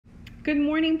Good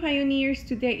morning, pioneers.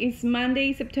 Today is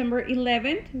Monday, September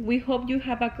 11th. We hope you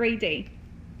have a great day.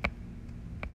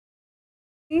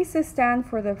 Please stand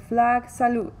for the flag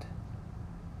salute.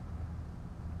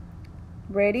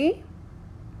 Ready?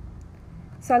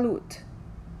 Salute.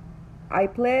 I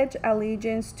pledge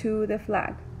allegiance to the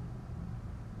flag.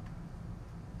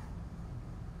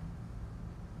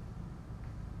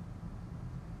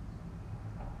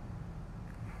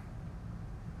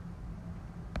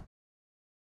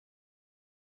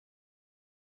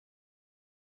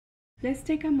 Let's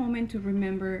take a moment to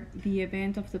remember the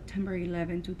event of September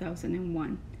 11,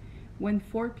 2001, when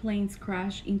 4 planes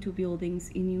crashed into buildings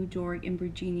in New York and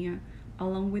Virginia,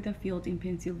 along with a field in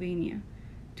Pennsylvania.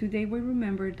 Today we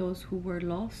remember those who were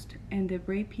lost and the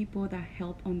brave people that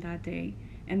helped on that day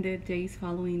and the days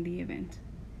following the event.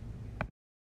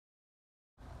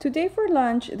 Today for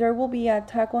lunch there will be a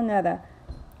taco nada.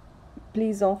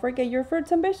 Please don't forget your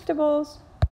fruits and vegetables.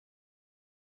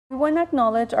 We want to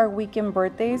acknowledge our weekend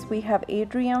birthdays. We have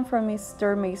Adrian from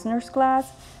Mr. Masner's class,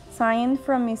 Cyan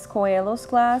from Miss Coelho's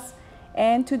class,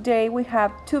 and today we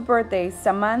have 2 birthdays,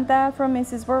 Samantha from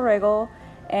Mrs. Borrego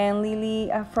and Lily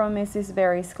from Mrs.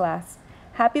 Berry's class.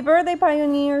 Happy birthday,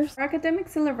 pioneers! Our academic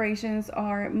celebrations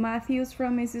are Matthews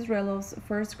from Mrs. Relo's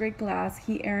 1st grade class.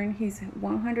 He earned his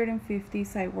 150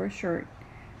 sideward shirt.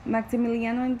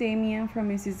 Maximiliano and Damian from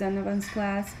Mrs. Donovan's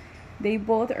class. They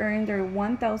both earned their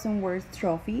 1,000 words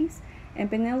trophies, and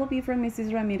Penelope from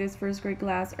Mrs. Ramirez's 1st grade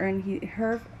class earned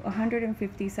her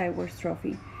 150 side words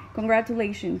trophy.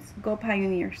 Congratulations, go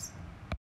Pioneers!